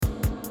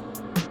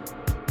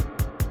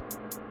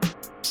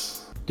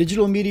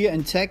Digital Media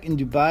and Tech in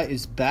Dubai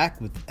is back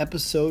with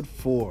episode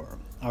 4.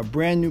 Our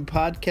brand new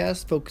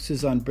podcast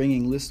focuses on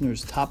bringing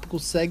listeners topical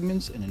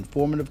segments and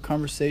informative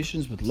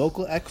conversations with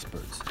local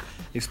experts,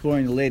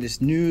 exploring the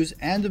latest news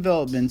and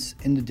developments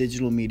in the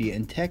digital media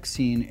and tech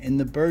scene in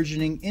the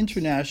burgeoning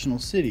international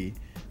city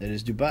that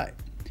is Dubai.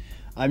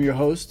 I'm your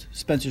host,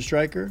 Spencer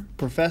Stryker,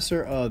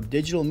 professor of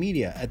digital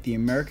media at the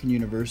American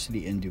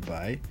University in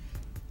Dubai.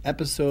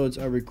 Episodes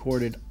are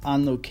recorded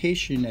on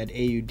location at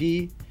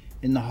AUD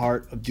in the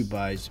heart of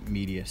Dubai's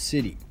media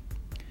city.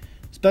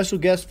 Special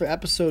guest for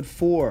episode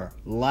 4,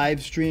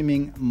 live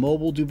streaming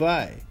Mobile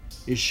Dubai,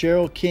 is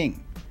Cheryl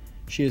King.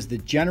 She is the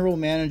general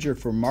manager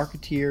for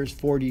Marketeers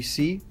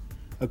 4DC,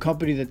 a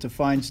company that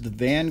defines the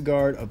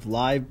vanguard of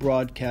live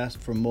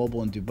broadcast for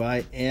mobile in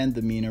Dubai and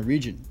the MENA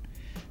region.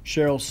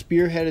 Cheryl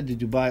spearheaded the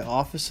Dubai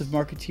office of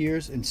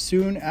Marketeers and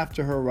soon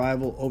after her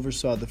arrival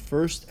oversaw the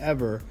first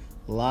ever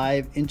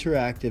live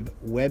interactive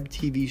web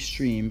TV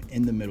stream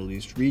in the Middle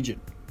East region.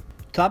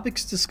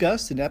 Topics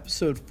discussed in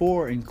episode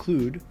 4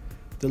 include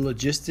the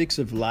logistics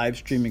of live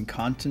streaming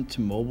content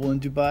to mobile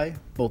in Dubai,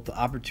 both the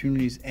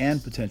opportunities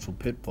and potential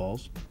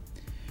pitfalls.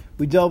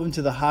 We delve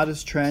into the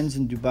hottest trends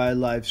in Dubai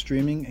live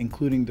streaming,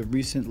 including the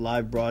recent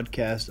live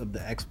broadcast of the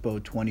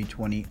Expo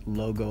 2020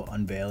 logo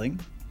unveiling.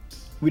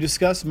 We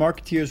discuss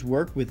Marketeers'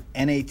 work with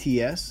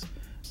NATS,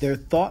 their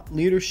thought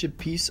leadership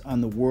piece on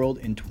the world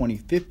in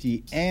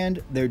 2050,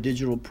 and their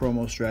digital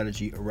promo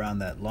strategy around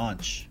that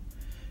launch.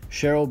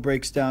 Cheryl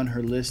breaks down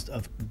her list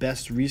of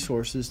best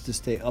resources to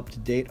stay up to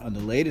date on the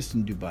latest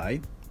in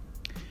Dubai.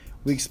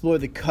 We explore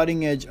the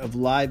cutting edge of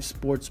live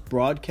sports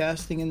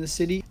broadcasting in the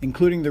city,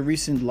 including the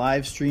recent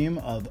live stream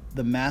of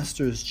the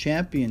Masters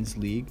Champions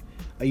League,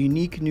 a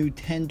unique new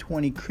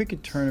 10-20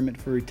 cricket tournament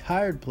for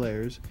retired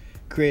players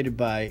created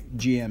by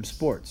GM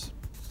Sports.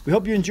 We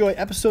hope you enjoy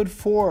episode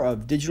 4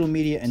 of Digital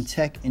Media and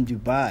Tech in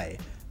Dubai,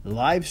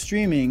 live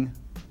streaming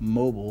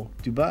Mobile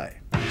Dubai.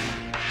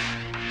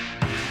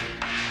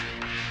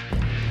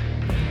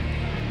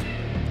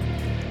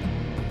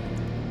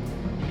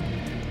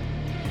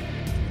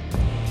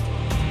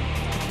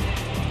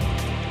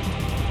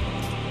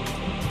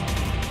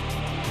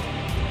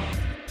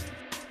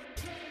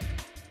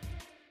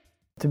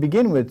 To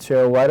begin with,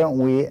 Cheryl,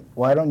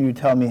 why don't you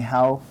tell me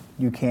how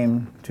you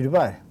came to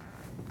Dubai?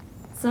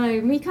 So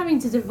me coming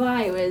to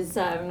Dubai was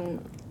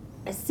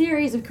a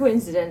series of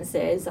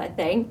coincidences, I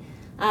think.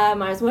 I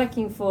was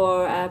working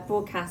for a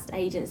broadcast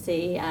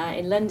agency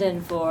in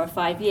London for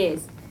 5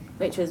 years,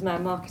 which was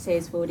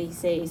Marketeers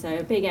 4DC, so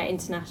a big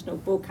international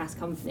broadcast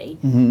company.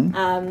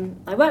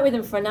 Mm-hmm. I worked with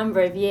them for a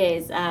number of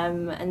years,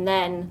 and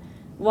then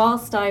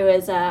whilst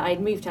I'd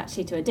moved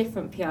actually to a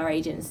different PR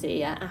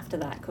agency after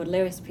that called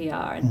Lewis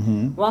PR.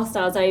 And whilst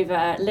I was over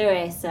at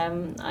Lewis,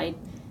 I'd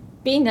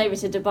been over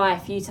to Dubai a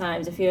few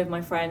times. A few of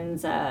my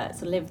friends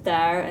sort of lived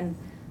there, and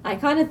I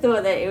kind of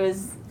thought that it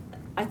was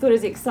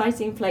an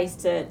exciting place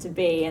to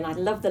be, and I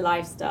loved the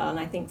lifestyle. And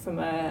I think from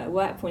a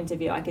work point of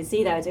view, I could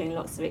see they were doing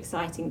lots of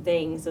exciting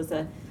things. There was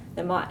the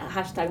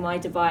hashtag My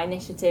Dubai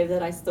initiative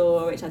that I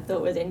saw, which I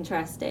thought was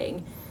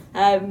interesting.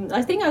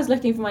 I think I was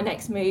looking for my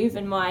next move,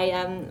 and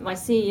my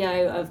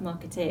CEO of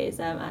Marketeers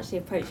actually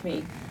approached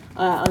me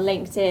on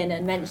LinkedIn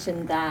and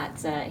mentioned that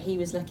he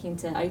was looking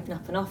to open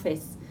up an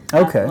office for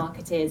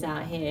Marketeers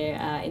out here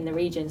in the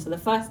region. So the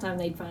first time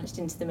they'd branched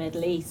into the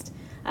Middle East,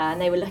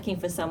 and they were looking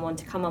for someone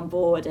to come on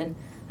board and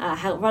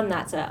help run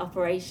that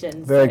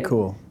operation. Very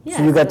cool. Yeah,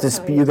 so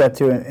you got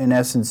to in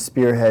essence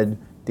spearhead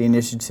the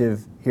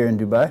initiative here in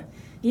Dubai?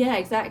 Yeah,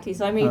 exactly.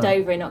 So I moved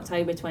over in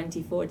October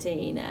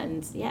 2014,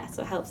 and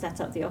so I helped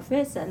set up the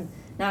office, and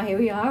now here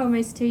we are,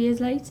 almost 2 years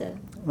later.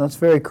 That's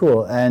very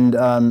cool. And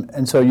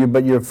so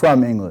you're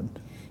from England.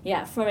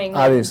 Yeah, from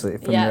England. Obviously,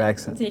 from your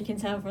accent. So you can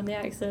tell from the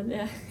accent.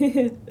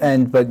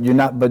 Yeah.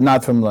 but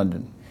not from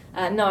London.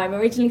 No, I'm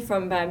originally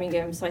from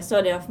Birmingham, so I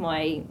started off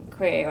my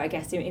career, I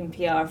guess, in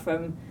PR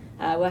from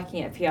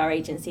working at a PR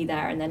agency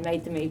there, and then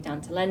made the move down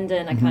to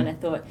London. I kind of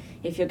thought,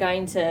 if you're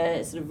going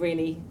to sort of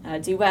really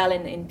do well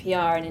in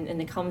PR and in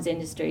the comms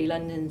industry,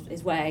 London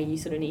is where you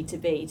sort of need to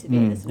be at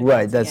this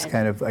right, that's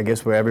kind of, I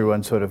guess, where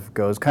everyone sort of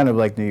goes, kind of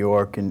like New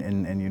York in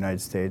the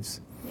United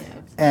States. Yeah.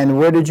 And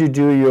where did you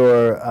do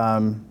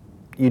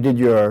you did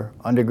your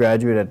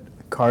undergraduate at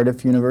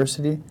Cardiff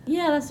University?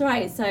 Yeah, that's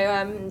right. So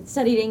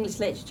studied English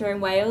literature in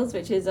Wales,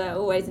 which is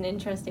always an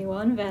interesting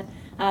one.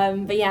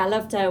 But yeah, I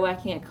loved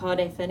working at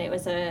Cardiff, and it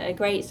was a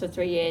great sort of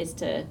 3 years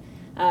to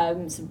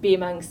sort of be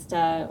amongst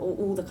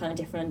all the kind of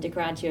different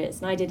undergraduates.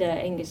 And I did an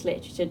English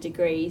literature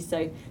degree,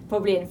 so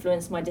probably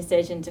influenced my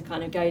decision to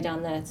kind of go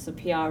down the sort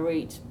of PR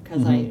route,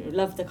 because I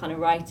love the kind of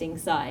writing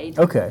side.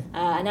 Okay.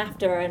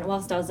 And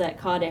whilst I was at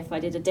Cardiff, I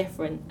did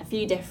a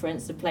few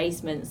different sort of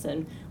placements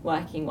and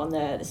working on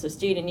the sort of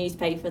student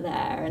newspaper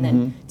there, and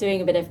then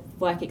doing a bit of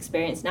work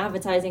experience in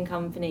advertising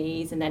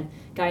companies, and then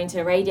going to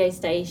a radio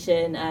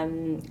station,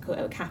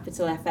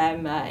 Capital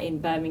FM in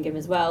Birmingham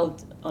as well,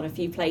 on a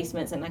few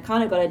placements, and I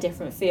kind of got a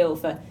different feel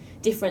for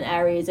different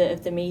areas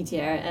of the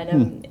media,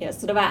 and it was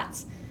sort of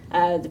at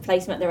the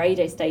placement at the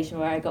radio station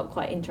where I got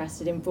quite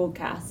interested in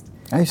broadcast.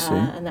 I see.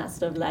 And that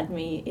sort of led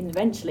me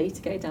eventually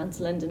to go down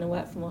to London and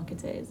work for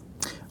Marketeers.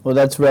 Well,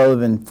 that's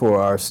relevant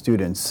for our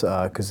students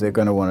because they're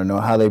going to want to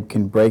know how they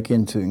can break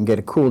into and get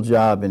a cool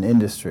job in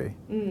industry.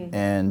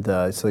 And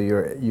so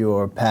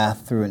your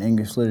path through an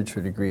English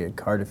literature degree at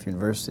Cardiff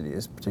University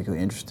is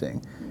particularly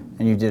interesting.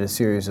 And you did a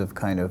series of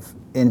kind of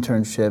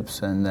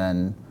internships and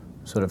then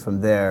sort of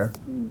from there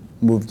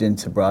moved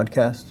into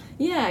broadcast?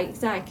 Yeah,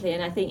 exactly.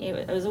 And I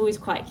think I was always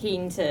quite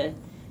keen to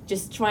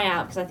just try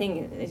out, because I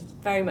think it's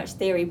very much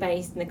theory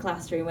based in the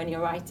classroom when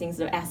you're writing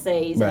sort of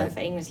essays for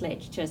English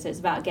literature. So it's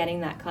about getting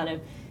that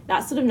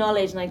sort of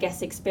knowledge and I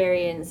guess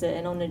experience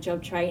and on the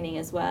job training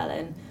as well.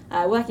 And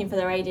working for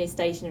the radio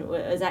station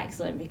was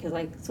excellent because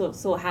I sort of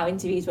saw how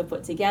interviews were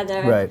put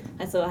together. Right.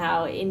 I saw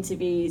how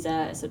interviews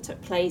sort of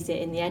took place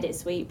in the edit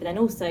suite, but then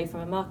also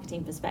from a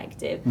marketing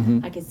perspective,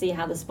 I could see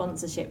how the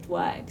sponsorship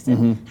works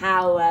and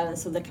how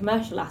sort of the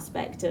commercial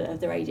aspect of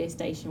the radio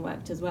station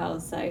worked as well.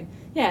 So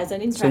yeah, it's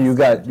an interesting.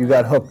 So you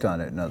got hooked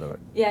on it, in other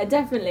words. Yeah,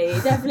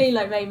 definitely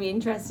like made me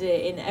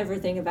interested in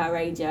everything about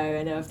radio,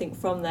 and I think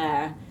from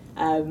there.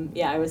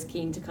 I was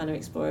keen to kind of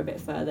explore a bit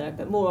further,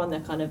 but more on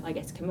the kind of, I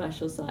guess,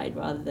 commercial side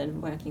rather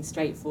than working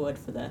straightforward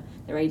for the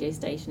radio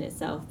station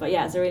itself. But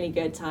yeah, it's a really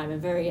good time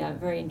and very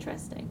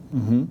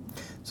interesting.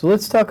 So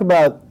let's talk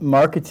about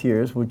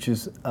Marketeers, which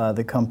is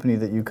the company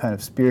that you kind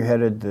of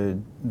spearheaded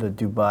the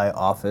Dubai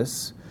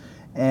office.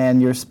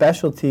 And your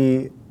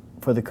specialty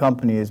for the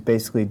company is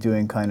basically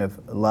doing kind of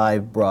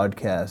live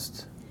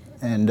broadcast.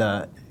 And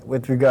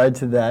with regard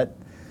to that,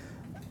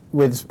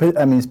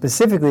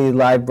 specifically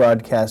live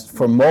broadcast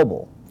for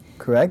mobile,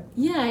 correct?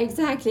 Yeah,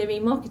 exactly. I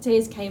mean,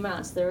 Marketeers came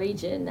out to the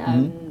region.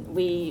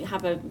 We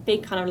have a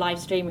big kind of live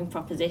streaming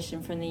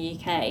proposition from the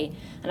UK,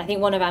 and I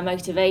think one of our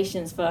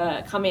motivations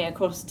for coming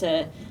across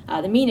to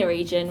the MENA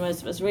region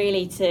was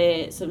really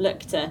to sort of look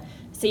to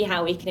see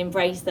how we can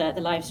embrace the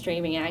live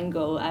streaming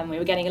angle. We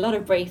were getting a lot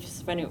of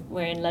briefs when we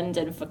were in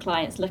London for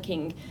clients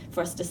looking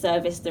for us to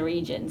service the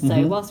region.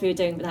 So whilst we were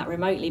doing that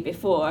remotely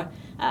before,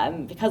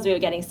 because we were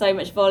getting so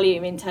much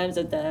volume in terms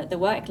of the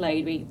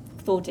workload, we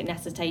thought it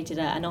necessitated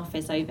an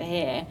office over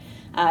here.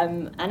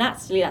 And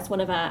actually that's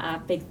one of our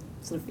big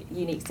sort of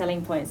unique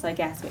selling points, I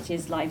guess, which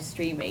is live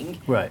streaming.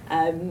 Right.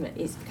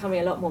 It's becoming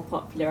a lot more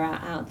popular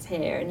out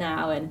here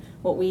now, and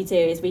what we do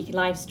is we can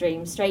live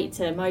stream straight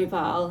to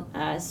mobile,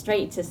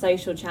 straight to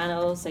social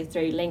channels, so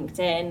through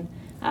LinkedIn,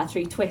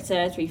 through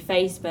Twitter, through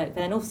Facebook, but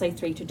then also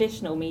through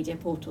traditional media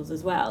portals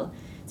as well.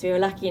 So we were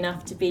lucky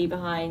enough to be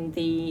behind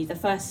the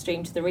first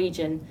stream to the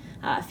region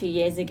a few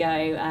years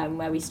ago,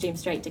 where we streamed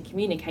straight to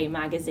Communicate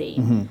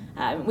magazine,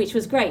 which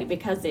was great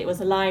because it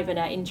was a live and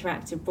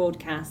interactive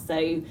broadcast.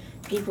 So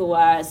people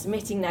were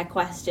submitting their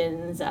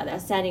questions, they were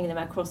sending them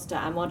across to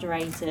our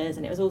moderators,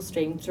 and it was all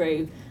streamed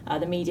through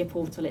the media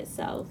portal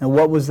itself. And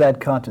what was that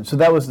content? So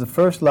that was the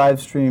first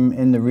live stream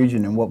in the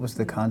region, and what was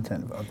the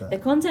content of that? The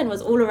content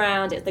was all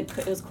around,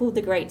 it was called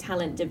the Great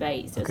Talent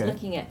Debate. So it was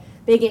looking at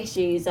big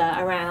issues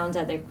around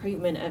the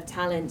recruitment of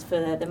talent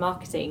for the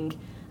marketing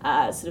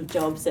sort of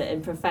jobs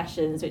and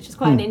professions, which is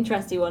quite an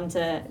interesting one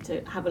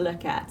to have a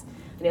look at.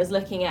 And it was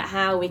looking at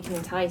how we can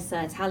entice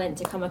talent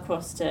to come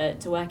across to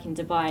work in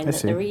Dubai and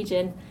the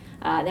region.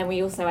 Then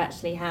we also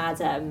actually had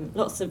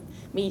lots of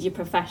media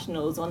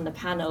professionals on the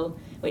panel,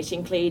 which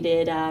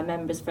included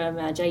members from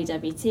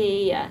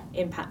JWT,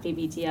 Impact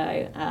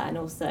BBDO, and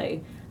also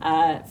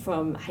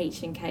from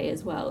H&K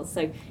as well.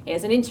 So it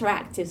was an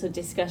interactive sort of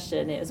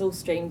discussion. It was all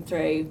streamed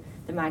through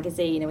the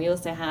magazine, and we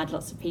also had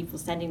lots of people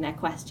sending their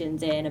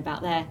questions in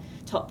about their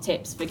top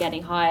tips for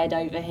getting hired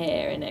over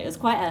here, and it was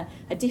quite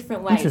a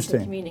different way to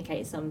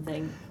communicate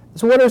something.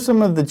 So what are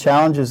some of the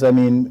challenges? I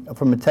mean,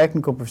 from a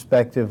technical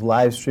perspective,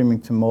 live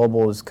streaming to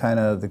mobile is kind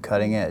of the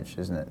cutting edge,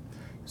 isn't it?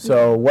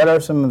 So what are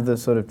some of the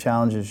sort of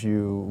challenges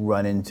you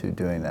run into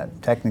doing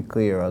that,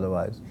 technically or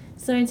otherwise?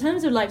 So in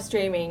terms of live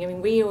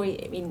streaming,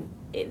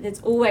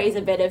 there's always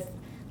a bit of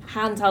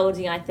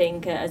hand-holding, I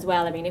think, as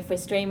well. I mean, if we're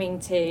streaming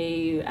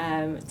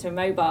to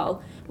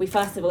mobile, we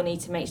first of all need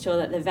to make sure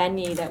that the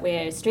venue that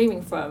we're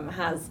streaming from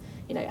has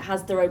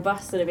the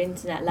robust sort of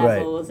internet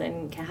levels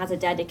and has a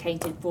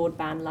dedicated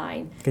broadband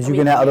line. Because you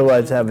can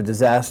otherwise have a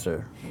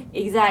disaster.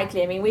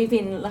 Exactly. I mean, we've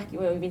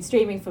been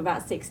streaming for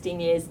about 16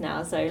 years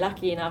now, so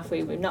lucky enough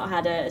we've not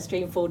had a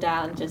stream fall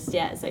down just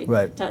yet,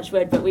 so touch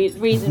wood. But the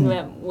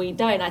reason we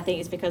don't, I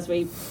think, is because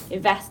we've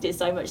invested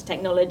so much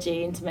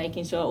technology into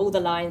making sure all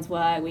the lines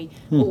work. We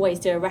always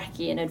do a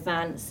recce in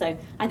advance. So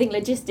I think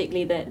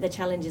logistically the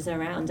challenges are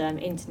around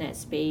internet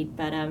speed,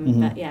 but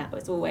yeah,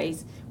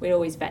 we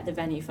always vet the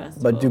venue first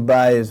of all. But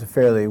Dubai is a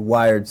fairly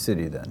wired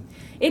city then.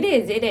 It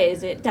is.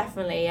 It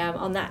definitely,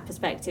 on that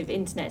perspective,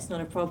 internet's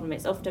not a problem.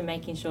 It's often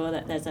making sure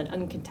that there's an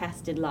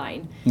uncontested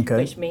line,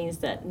 which means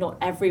that not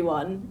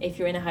everyone, if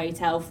you're in a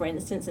hotel, for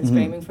instance, and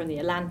streaming from the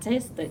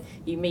Atlantis, that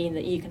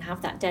you can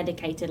have that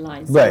dedicated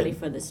line solely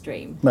for the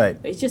stream.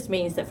 Right. But it just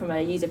means that from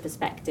a user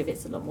perspective,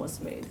 it's a lot more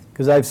smooth.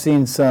 Because I've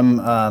seen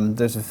some,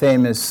 there's a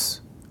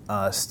famous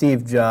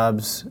Steve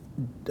Jobs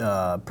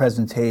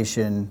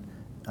presentation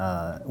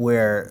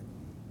where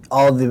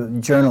all the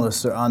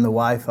journalists are on the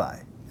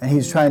Wi-Fi. and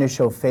he's trying to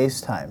show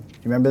FaceTime. Do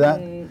you remember that?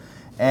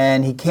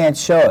 And he can't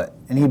show it.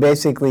 And he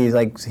basically is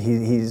like,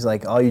 he's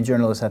like, all you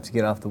journalists have to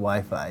get off the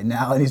Wi-Fi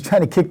now. And he's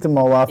trying to kick them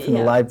all off from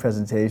the live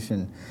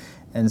presentation.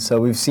 And so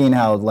we've seen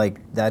how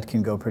like that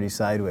can go pretty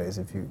sideways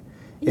if you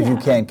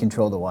can't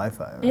control the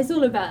Wi-Fi. Right? It's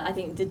all about, I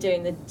think,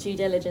 doing the due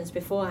diligence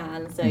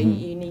beforehand. So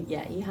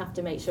you have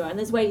to make sure. And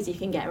there's ways you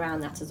can get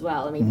around that as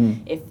well. I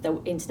mean, if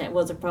the internet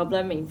was a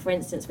problem, I mean, for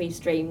instance, we've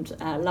streamed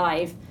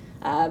live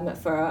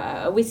for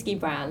a whiskey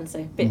brand, so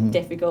a bit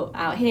difficult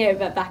out here,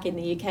 but back in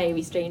the UK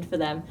we streamed for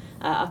them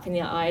up in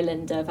the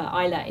island of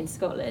Islay in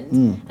Scotland,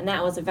 and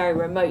that was a very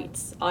remote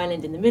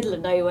island in the middle of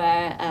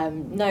nowhere,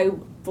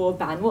 no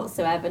broadband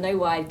whatsoever, no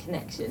wired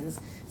connections.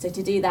 So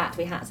to do that,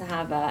 we had to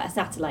have a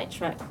satellite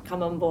truck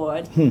come on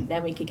board.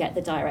 Then we could get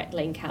the direct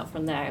link out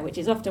from there, which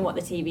is often what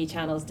the TV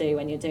channels do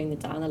when you're doing the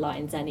down the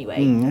lines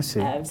anyway. I see.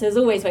 So there's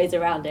always ways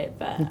around it.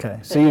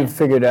 But so you've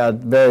figured out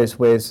various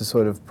ways to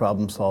sort of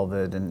problem solve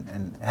it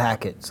and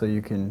hack it so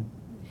you can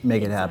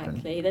make it happen.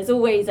 Exactly. There's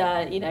always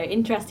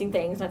interesting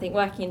things. I think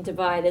working in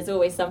Dubai, there's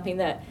always something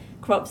that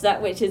crops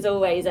up, which is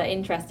always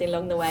interesting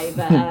along the way.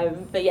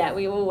 But yeah,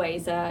 we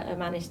always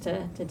managed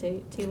to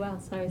do well.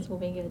 So it's all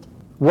been good.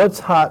 What's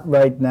hot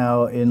right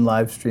now in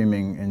live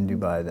streaming in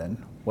Dubai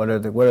then? What are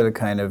the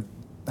kind of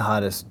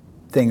hottest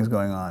things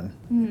going on?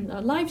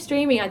 Live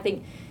streaming, I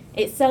think,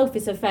 itself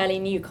is a fairly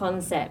new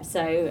concept.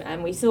 So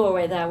we saw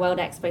with World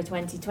Expo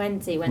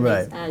 2020 when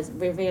they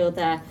revealed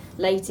their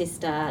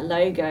latest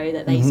logo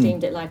that they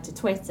streamed it live to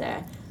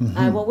Twitter.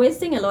 What we're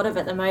seeing a lot of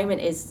at the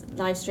moment is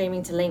live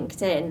streaming to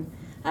LinkedIn.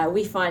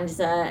 We find it's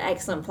an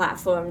excellent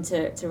platform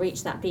to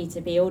reach that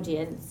B2B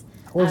audience.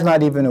 I was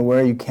not even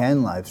aware you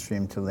can live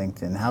stream to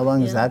LinkedIn. How long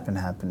has that been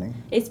happening?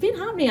 It's been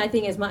happening, I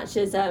think, as much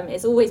as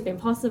it's always been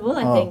possible.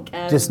 I think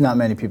just not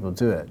many people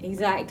do it.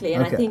 Exactly,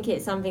 and I think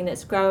it's something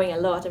that's growing a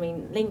lot. I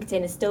mean,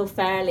 LinkedIn is still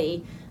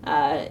fairly,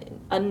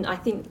 I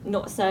think,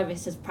 not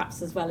serviced as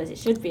perhaps as well as it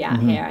should be out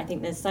here. I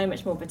think there's so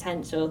much more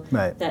potential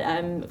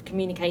that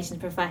communications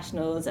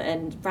professionals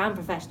and brand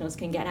professionals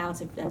can get out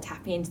of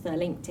tapping into the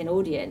LinkedIn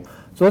audience.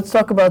 So let's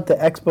talk about the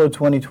Expo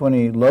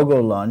 2020 logo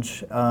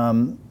launch.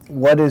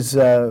 What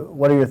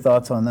are your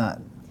thoughts on that?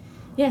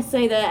 Yeah,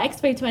 so the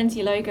Expo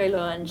 20 logo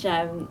launch,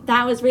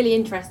 that was really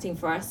interesting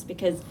for us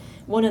because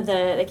one of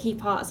the key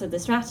parts of the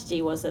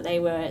strategy was that they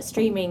were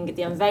streaming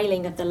the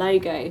unveiling of the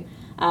logo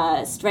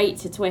straight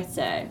to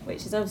Twitter,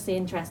 which is obviously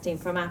interesting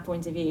from our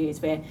point of view, as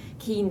we're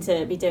keen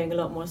to be doing a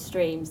lot more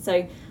streams.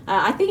 So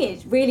I think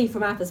it's really,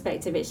 from our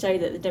perspective, it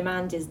showed that the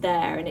demand is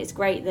there, and it's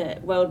great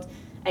that World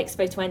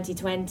Expo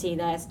 2020,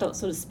 they're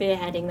sort of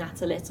spearheading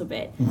that a little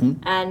bit.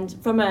 And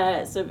from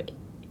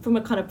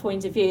a kind of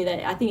point of view,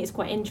 that I think it's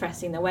quite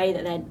interesting the way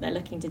that they're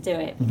looking to do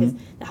it, because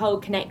the whole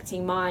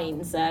connecting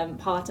minds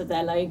part of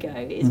their logo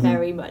is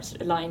very much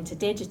aligned to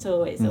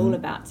digital. It's all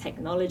about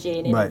technology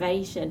and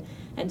innovation,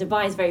 and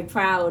Dubai is very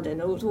proud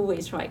and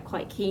always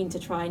quite keen to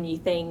try new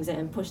things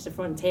and push the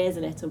frontiers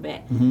a little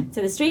bit.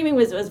 So the streaming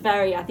was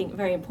very, I think,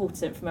 very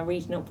important from a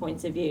regional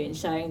point of view in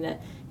showing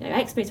that, you know,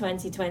 Expo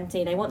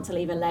 2020, they want to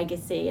leave a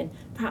legacy, and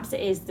perhaps it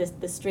is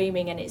the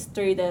streaming, and it's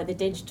through the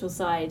digital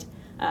side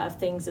of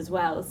things as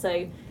well.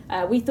 So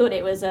we thought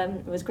it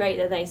was great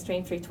that they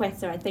streamed through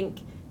Twitter. I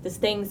think there's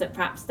things that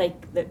perhaps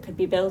that could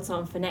be built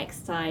on for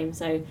next time.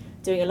 So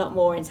doing a lot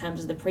more in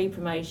terms of the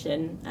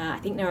pre-promotion. I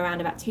think there were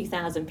around about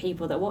 2,000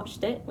 people that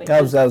watched it.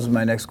 That was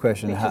my next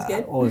question.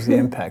 What was the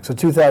impact? So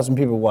 2,000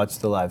 people watched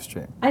the live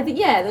stream. I think,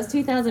 yeah, there's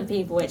 2,000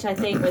 people, which I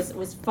think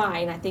was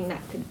fine. I think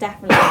that could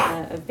definitely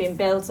have been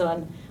built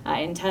on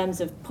in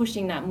terms of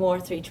pushing that more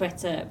through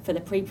Twitter for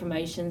the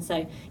pre-promotion.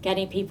 So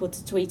getting people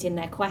to tweet in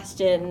their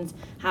questions,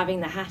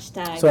 having the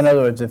hashtags. So in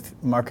other words, if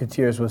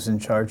Marketeers was in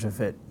charge of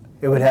it,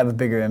 it would have a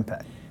bigger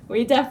impact.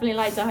 We definitely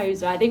like to hope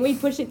so. I think we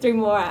push it through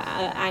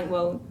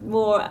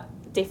more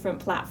different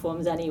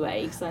platforms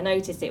anyway, because I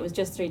noticed it was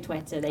just through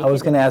Twitter. I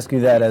was going to ask you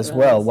that as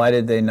well. Why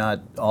did they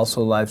not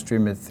also live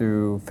stream it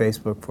through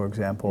Facebook, for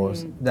example?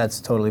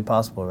 That's totally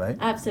possible, right?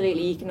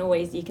 Absolutely. You can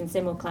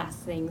simulcast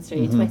things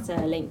through Twitter,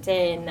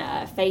 LinkedIn,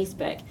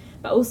 Facebook.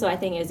 But also, I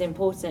think it was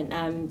important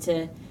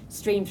to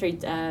stream through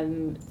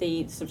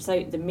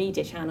the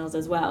media channels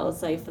as well.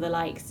 So for the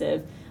likes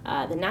of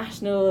the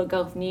National,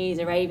 Gulf News,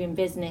 Arabian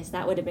Business,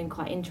 that would have been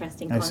quite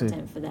interesting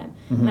content for them.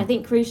 And I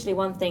think crucially,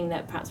 one thing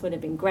that perhaps would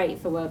have been great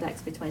for World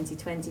Expo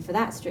 2020 for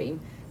that stream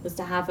was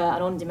to have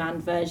an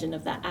on-demand version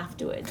of that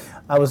afterwards.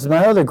 That was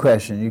my other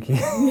question.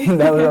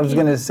 That was I was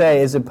going to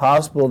say, is it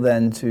possible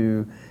then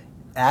to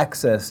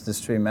access the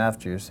stream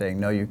after? You're saying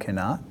no, you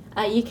cannot?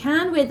 You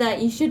can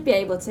you should be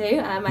able to.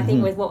 I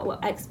think with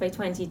what Expo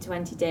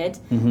 2020 did,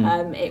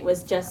 it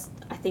was just,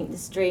 I think the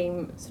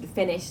stream sort of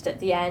finished at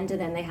the end, and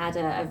then they had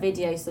a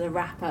video sort of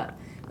wrap up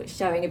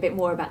showing a bit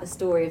more about the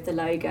story of the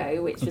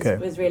logo, which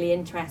was really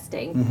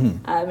interesting.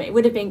 Mm-hmm. It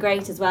would have been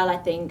great as well, I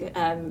think,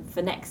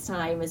 for next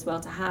time as well,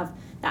 to have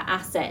that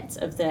asset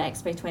of the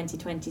Expo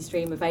 2020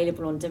 stream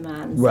available on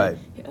demand. Right.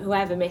 So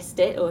whoever missed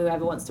it or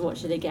whoever wants to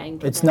watch it again.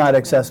 It's not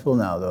accessible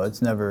now, though. It's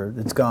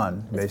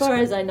gone, basically. As far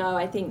as I know,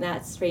 I think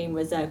that stream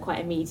was quite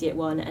an immediate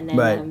one, and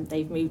then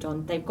they've moved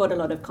on. They've got a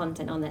lot of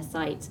content on their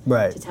site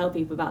to tell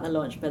people about the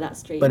launch, but that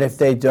stream. But if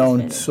they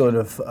don't sort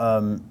of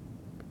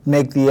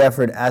make the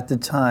effort at the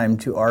time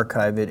to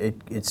archive it,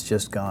 it's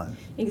just gone.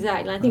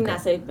 Exactly. I think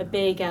that's a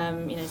big,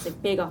 it's a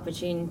big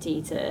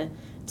opportunity to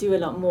do a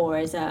lot more,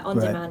 as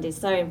on-demand is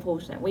so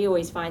important. We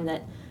always find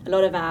that a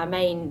lot of our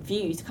main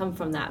views come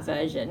from that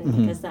version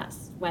because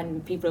that's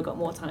when people have got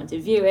more time to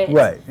view it.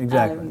 Right,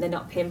 exactly. They're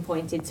not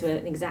pinpointed to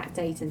an exact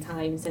date and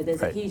time, so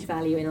there's a huge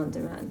value in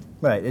on-demand.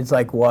 Right. It's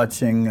like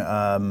watching,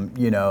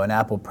 an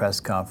Apple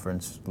press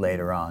conference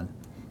later on,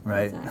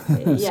 right?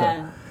 Exactly.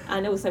 Yeah.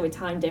 And also with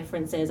time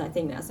differences, I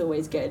think that's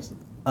always good.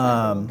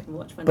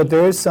 But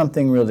there is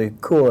something really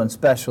cool and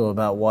special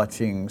about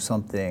watching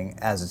something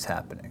as it's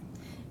happening.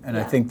 And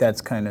I think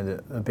that's kind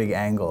of a big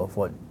angle of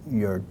what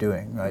you're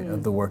doing, right,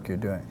 of the work you're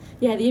doing.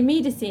 Yeah, the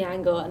immediacy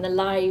angle and the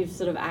live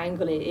sort of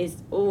angle is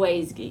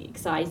always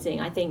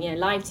exciting. I think,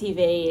 live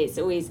TV,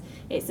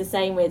 it's the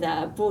same with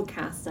a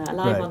broadcast. A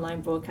live online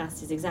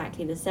broadcast is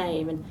exactly the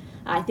same. And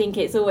I think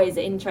it's always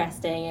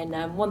interesting.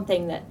 And one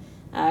thing that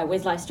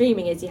with live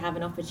streaming is you have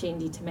an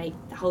opportunity to make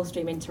the whole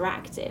stream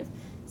interactive.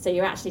 So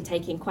you're actually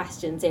taking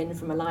questions in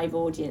from a live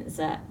audience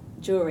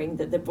during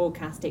the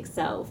broadcast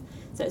itself.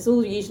 So it's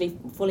all usually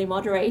fully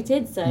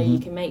moderated, so you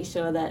can make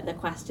sure that the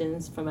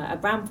questions from a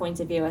brand point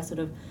of view are sort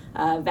of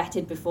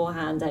vetted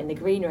beforehand in the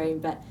green room.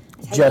 But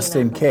just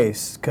in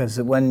case,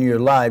 because when you're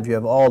live, you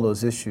have all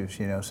those issues.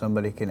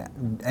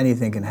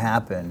 Anything can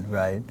happen,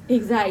 right?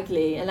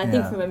 Exactly, and I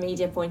think from a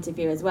media point of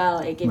view as well,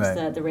 it gives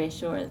the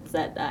reassurance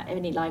that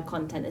any live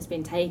content that's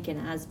been taken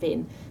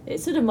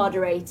it's sort of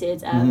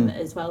moderated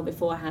as well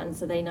beforehand,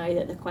 so they know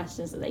that the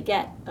questions that they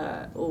get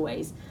are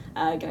always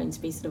going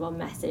to be sort of on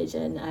message,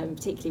 and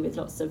particularly with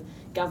lots of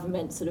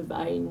government sort of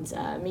owned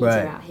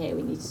media out here,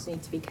 we need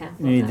to be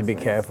careful. You need to be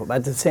careful. But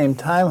at the same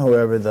time,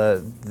 however,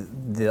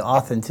 the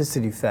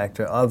authenticity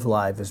factor of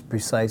live is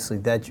precisely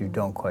that you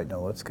don't quite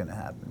know what's going to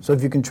happen. So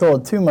if you control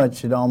it too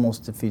much, it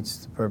almost defeats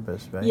the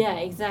purpose, right? Yeah,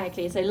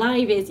 exactly. So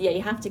live is,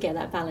 you have to get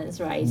that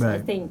balance right. I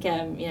think,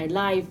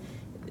 live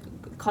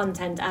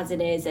content as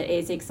it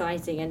is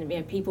exciting,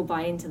 and people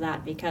buy into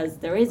that because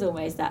there is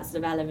always that sort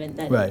of element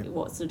that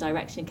what sort of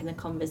direction can the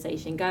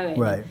conversation go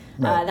in.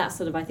 That's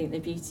sort of, I think, the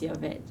beauty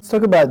of it. Let's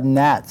talk about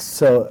NATS.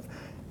 So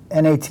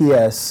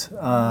NATS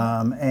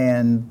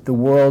and the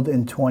world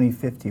in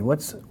 2050.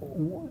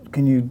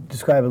 Can you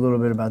describe a little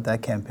bit about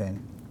that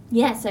campaign?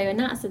 Yeah, so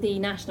NATS are the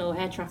National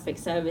Air Traffic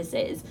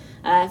Services.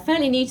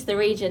 Fairly new to the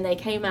region. They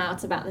came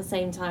out about the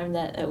same time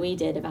that we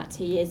did, about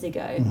 2 years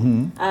ago.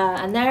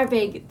 And their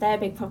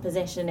big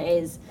proposition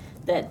is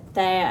that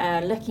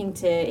they're looking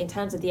to, in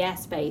terms of the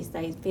airspace,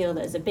 they feel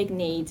that there's a big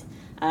need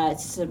to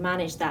sort of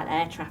manage that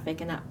air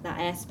traffic and that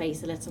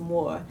airspace a little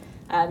more.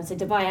 So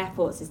Dubai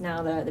Airports is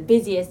now the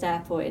busiest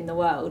airport in the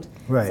world.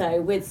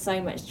 So with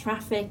so much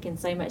traffic and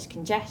so much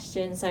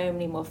congestion, so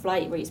many more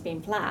flight routes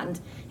being planned,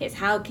 it's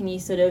how can you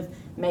sort of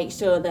make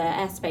sure the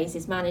airspace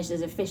is managed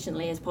as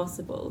efficiently as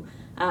possible.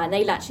 And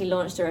they actually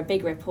launched a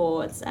big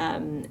report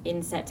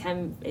in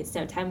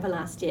September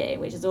last year,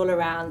 which is all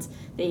around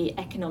the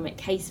economic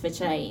case for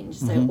change.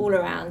 So all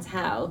around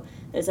how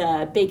there's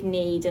a big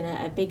need and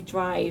a big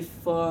drive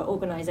for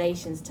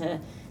organisations to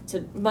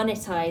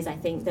monetize, I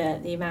think,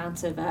 the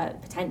amount of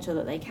potential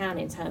that they can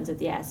in terms of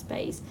the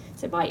airspace.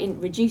 So by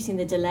reducing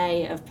the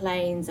delay of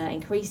planes,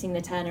 increasing the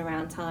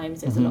turnaround time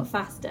so it's a lot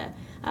faster,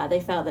 they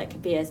felt that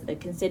could be a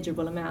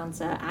considerable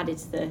amount added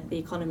to the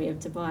economy of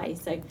Dubai.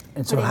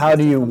 So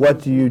what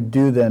do you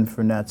do then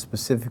for NATS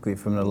specifically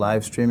from the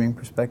live streaming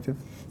perspective?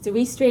 So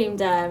we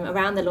streamed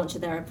around the launch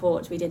of their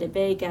report. We did a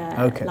big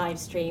live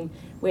stream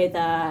with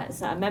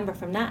a member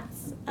from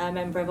NATS, a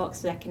member of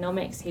Oxford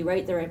Economics who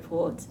wrote the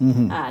report,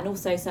 and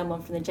also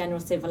someone from the General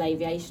Civil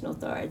Aviation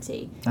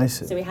Authority. I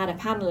see. So we had a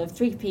panel of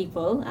 3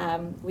 people.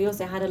 We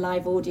also had a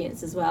live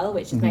audience as well,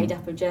 which is made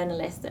up of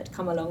journalists that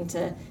come along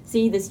to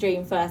see the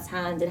stream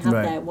firsthand and have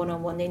their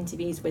one-on-one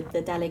interviews with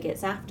the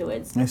delegates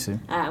afterwards. I see.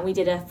 And we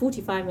did a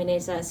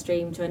 45-minute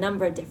stream to a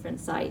number of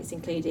different sites,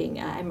 including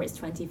Emirates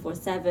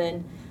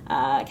 24/7,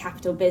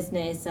 Capital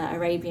Business,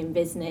 Arabian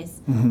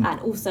Business, and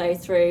also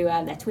through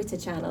their Twitter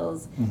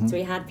channels. So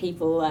we had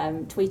people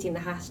tweeting the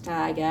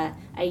hashtag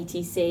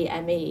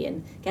ATCME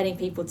and getting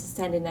people to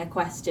send in their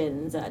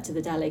questions to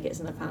the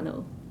delegates on the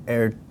panel.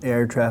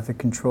 Air traffic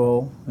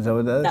control, is that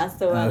what that is? That's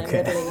the one in the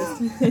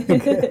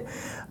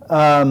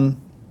Middle East.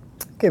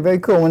 Okay, very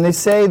cool. When they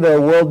say the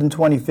world in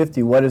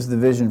 2050, what is the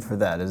vision for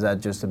that? Is that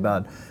just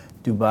about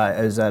Dubai?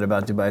 Is that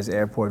about Dubai's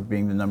airport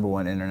being the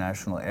 #1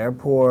 international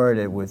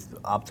airport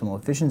with optimal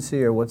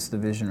efficiency, or what's the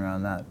vision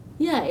around that?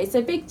 Yeah, it's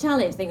a big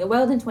challenge. I think the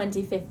world in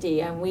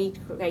 2050, and we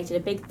created a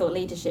big thought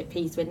leadership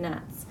piece with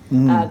NATS,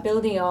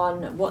 building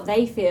on what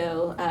they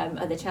feel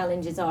are the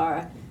challenges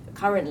are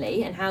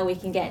currently and how we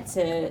can get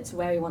to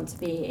where we want to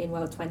be in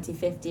World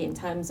 2050 in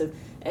terms of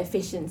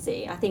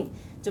efficiency. I think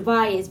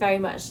Dubai is very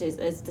much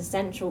as the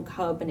central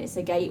hub, and it's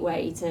a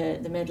gateway to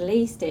the Middle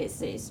East. It's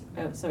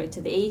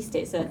to the East.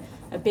 It's a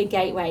big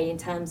gateway in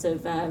terms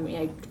of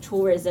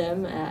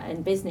tourism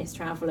and business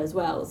travel as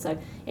well. So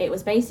it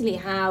was basically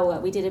how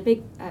we did a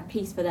big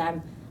piece for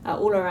them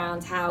all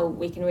around how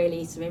we can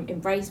really sort of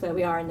embrace where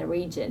we are in the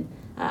region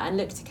and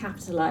look to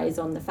capitalise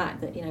on the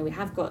fact that we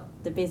have got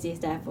the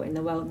busiest airport in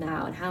the world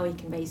now, and how we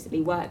can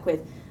basically work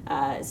with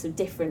sort of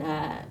different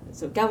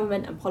sort of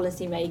government and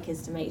policy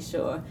makers to make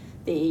sure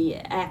the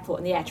airport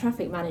and the air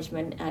traffic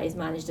management is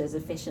managed as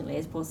efficiently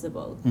as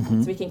possible.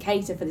 So we can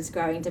cater for this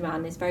growing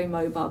demand, this very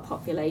mobile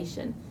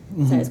population.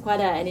 So it's quite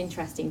an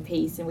interesting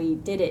piece, and we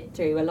did it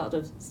through a lot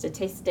of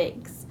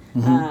statistics,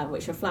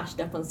 which were flashed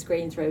up on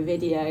screen through a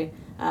video,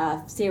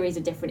 series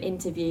of different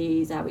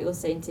interviews. We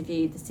also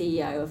interviewed the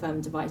CEO of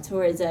Dubai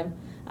Tourism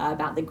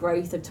about the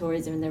growth of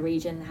tourism in the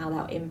region and how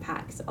that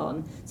impacts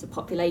on sort of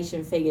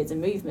population figures and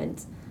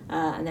movement.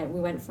 And then we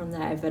went from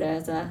there, but it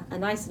was a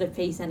nice sort of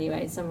piece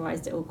anyway,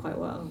 summarised it all quite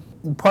well.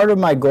 Part of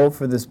my goal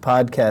for this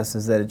podcast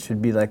is that it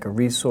should be like a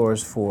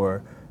resource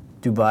for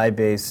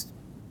Dubai-based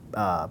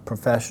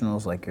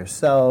professionals like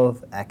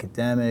yourself,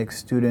 academics,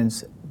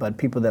 students, but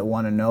people that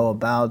want to know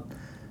about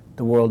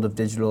the world of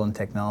digital and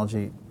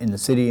technology in the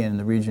city and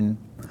the region.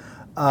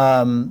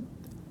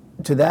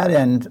 To that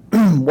end,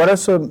 what are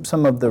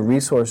some of the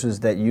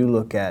resources that you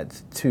look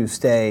at to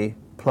stay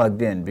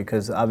plugged in?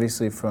 Because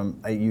obviously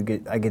I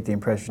get the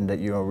impression that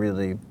you don't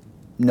really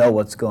know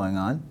what's going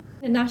on.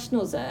 The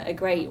National's a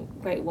great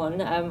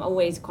one.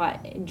 Always quite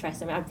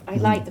interesting. I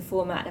like the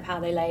format of how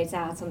they lay it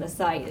out on the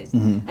site.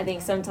 I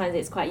think sometimes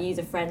it's quite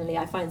user friendly.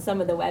 I find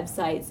some of the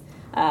websites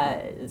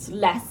it's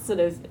less sort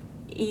of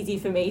easy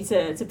for me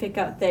to pick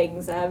up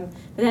things. But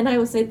then I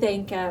also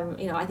think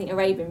I think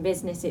Arabian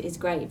Business is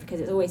great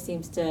because it always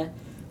seems to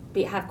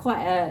have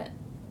quite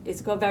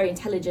it's got a very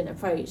intelligent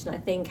approach, and I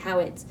think how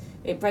it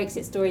breaks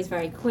its stories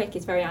very quick.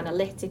 It's very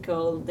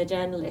analytical. The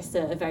journalists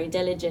are very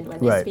diligent when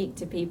they speak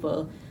to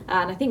people,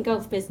 and I think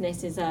Gulf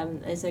Business is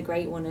a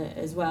great one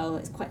as well.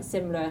 It's quite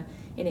similar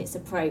in its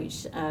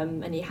approach,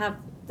 and you have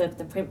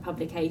the print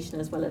publication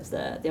as well as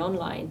the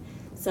online.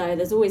 So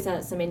there's always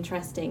some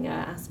interesting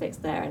aspects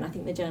there, and I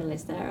think the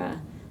journalists there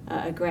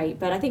are great.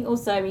 But I think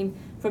also,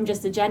 from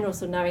just the general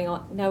sort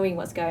of knowing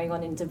what's going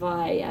on in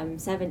Dubai,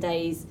 7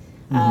 days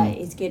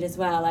is good as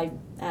well.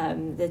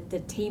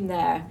 The team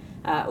there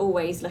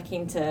always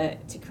looking to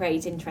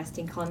create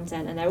interesting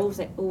content, and they're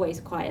also always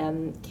quite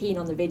keen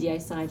on the video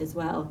side as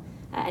well.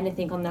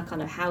 Anything on that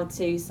kind of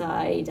how-to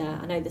side.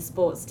 I know the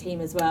sports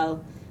team as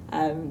well.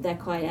 They're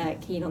quite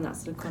keen on that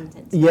sort of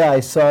content. Yeah, I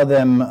saw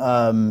them.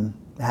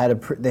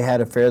 They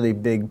had a fairly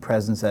big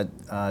presence at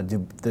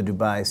the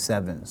Dubai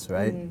Sevens,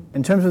 right?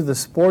 In terms of the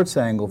sports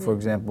angle, for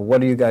example,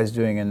 what are you guys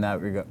doing in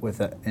that regard?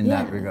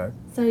 That regard?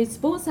 So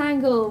sports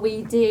angle,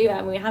 we do.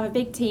 We have a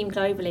big team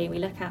globally. We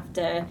look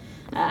after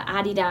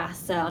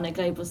Adidas on a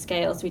global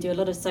scale. So we do a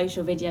lot of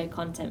social video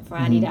content for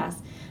Adidas.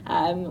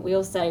 We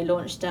also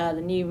launched the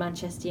new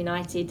Manchester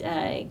United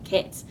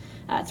kit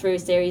through a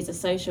series of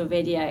social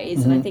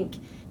videos, and I think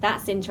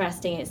that's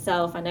interesting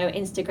itself. I know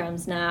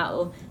Instagram's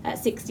now at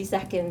 60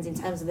 seconds in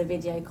terms of the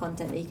video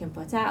content that you can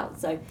put out.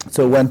 So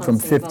it went from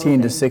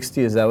 15 to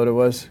 60, is that what it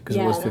was? Because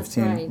it was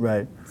 15, that's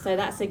right. So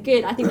I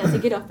think that's a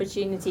good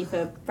opportunity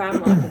for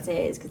brand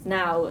marketers, because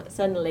now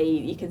suddenly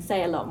you can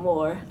say a lot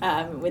more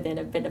within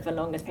a bit of a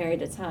longer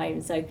period of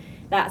time. So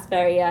that's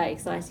very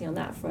exciting on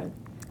that front.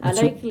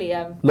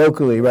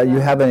 Locally, right? You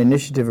have an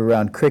initiative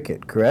around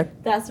cricket,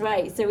 correct? That's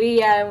right. So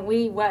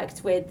we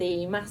worked with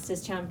the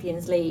Masters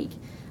Champions League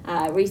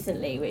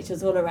recently, which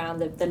was all around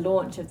the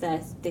launch of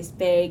this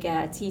big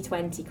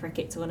T20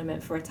 cricket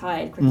tournament for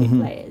retired cricket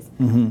players.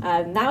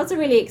 That was a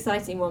really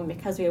exciting one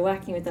because we were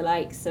working with the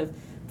likes of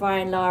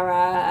Brian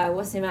Lara,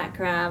 Wasim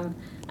Akram,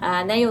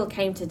 and they all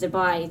came to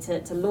Dubai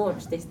to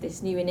launch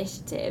this new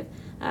initiative.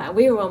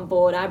 We were on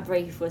board. Our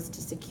brief was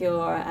to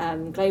secure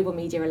global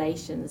media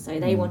relations, so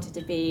they wanted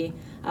to be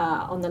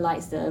on the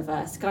likes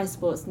of Sky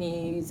Sports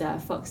News,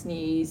 Fox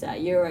News,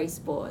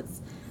 Eurosports.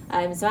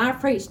 So our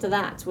approach to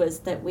that was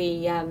that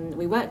we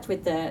worked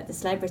with the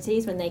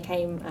celebrities when they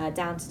came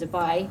down to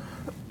Dubai.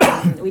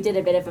 We did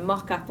a bit of a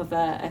mock-up of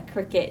a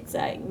cricket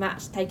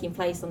match taking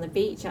place on the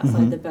beach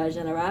outside the Burj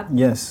Al Arab.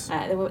 Yes.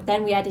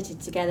 Then we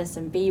edited together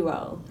some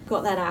B-roll.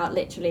 Got that out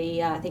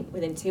literally, I think,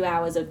 within 2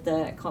 hours of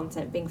the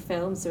content being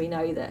filmed, so we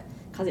know that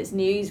because it's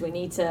news, we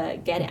need to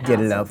get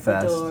it out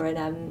fast. The door.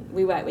 And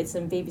we worked with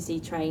some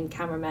BBC-trained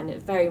cameramen,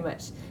 very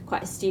much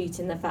quite astute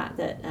in the fact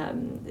that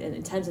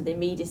in terms of the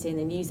immediacy and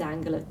the news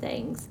angle of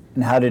things.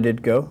 And how did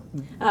it go?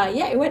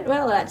 Yeah, it went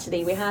well,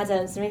 actually. We had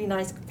some really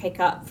nice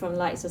pick-up from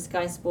likes of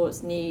Sky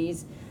Sports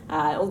News,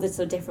 all the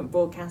sort of different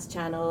broadcast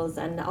channels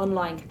and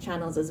online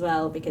channels as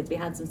well, because we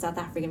had some South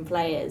African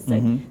players, so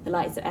the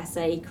likes of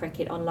SA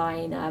Cricket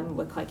Online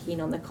were quite keen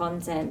on the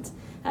content.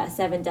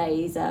 7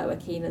 Days were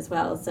keen as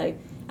well. So,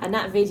 and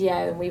that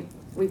video,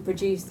 we've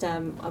produced a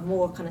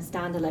more kind of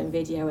standalone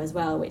video as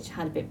well, which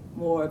had a bit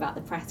more about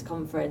the press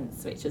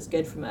conference, which was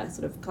good from a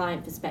sort of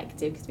client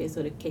perspective, because we were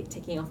sort of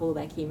ticking off all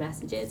their key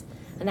messages.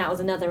 And that was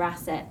another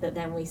asset that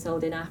then we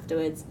sold in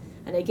afterwards.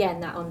 And again,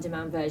 that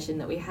on-demand version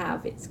that we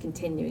have, it's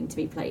continuing to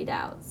be played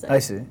out. So I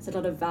see. It's a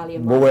lot of value.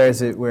 Well, where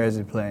is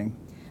it playing?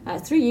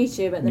 Through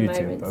YouTube at the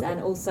moment, okay.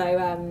 and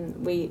also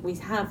we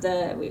have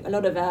a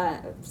lot of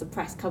the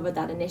press covered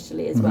that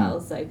initially as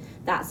well. So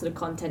that sort of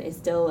content is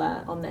still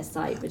on their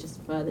site, but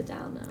just further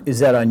down now. Is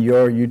that on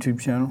your YouTube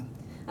channel?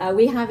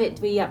 We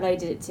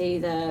uploaded it to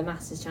the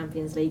Masters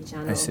Champions League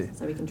channel, I see.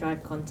 So we can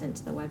drive content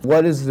to the website.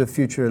 What is the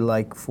future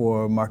like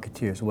for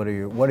marketeers? What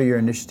are your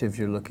initiatives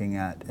you're looking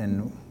at,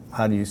 and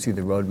how do you see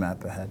the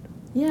roadmap ahead?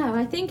 Yeah,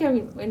 I think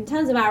in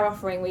terms of our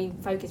offering, we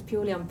focus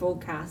purely on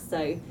broadcast.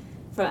 So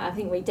I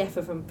think we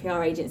differ from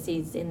PR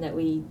agencies in that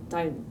we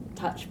don't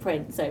touch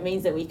print. So it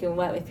means that we can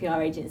work with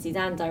PR agencies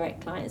and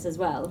direct clients as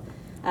well.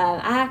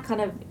 Our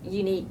kind of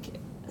unique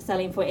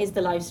selling point is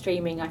the live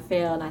streaming, I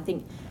feel, and I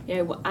think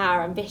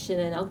our ambition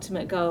and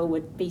ultimate goal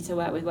would be to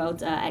work with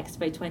World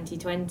Expo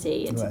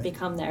 2020 and to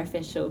become their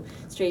official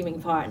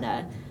streaming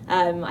partner.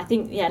 I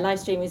think live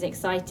streaming is an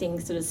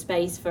exciting sort of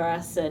space for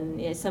us,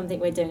 and something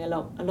we're doing a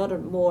lot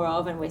more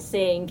of, and we're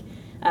seeing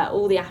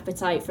all the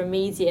appetite from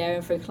media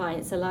and for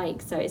clients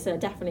alike. So it's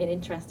definitely an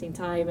interesting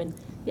time, and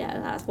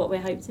that's what we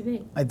hope to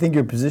be. I think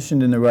you're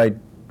positioned in the right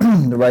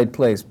the right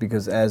place,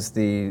 because as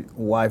the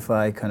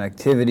Wi-Fi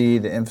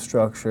connectivity, the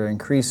infrastructure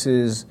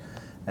increases,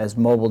 as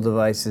mobile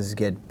devices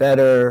get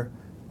better,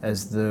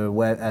 as the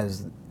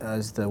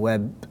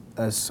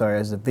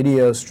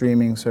video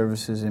streaming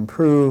services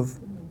improve,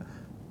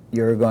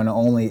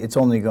 it's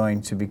only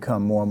going to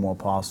become more and more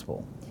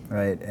possible,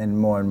 right? And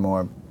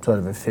more sort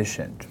of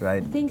efficient,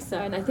 right? I think so,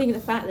 and I think the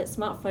fact that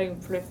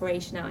smartphone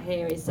proliferation out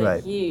here is so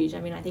huge.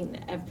 I mean, I think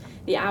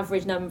the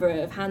average number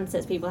of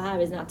handsets people have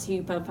is now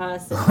 2 per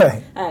person.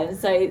 Right.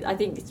 So I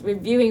think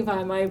reviewing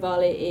via mobile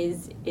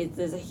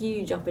there's a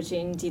huge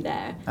opportunity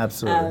there.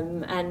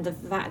 Absolutely. And the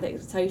fact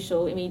that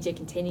social media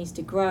continues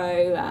to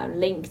grow,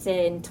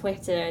 LinkedIn,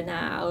 Twitter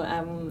now,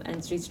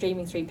 and through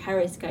streaming through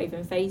Periscope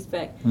and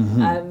Facebook,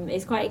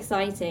 is quite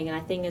exciting. And I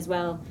think as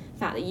well, the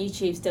fact that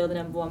YouTube's still the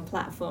 #1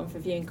 platform for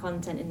viewing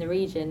content in the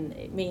region,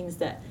 it means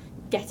that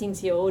getting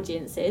to your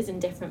audiences in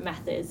different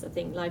methods, I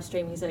think live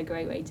streaming is a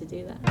great way to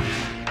do that.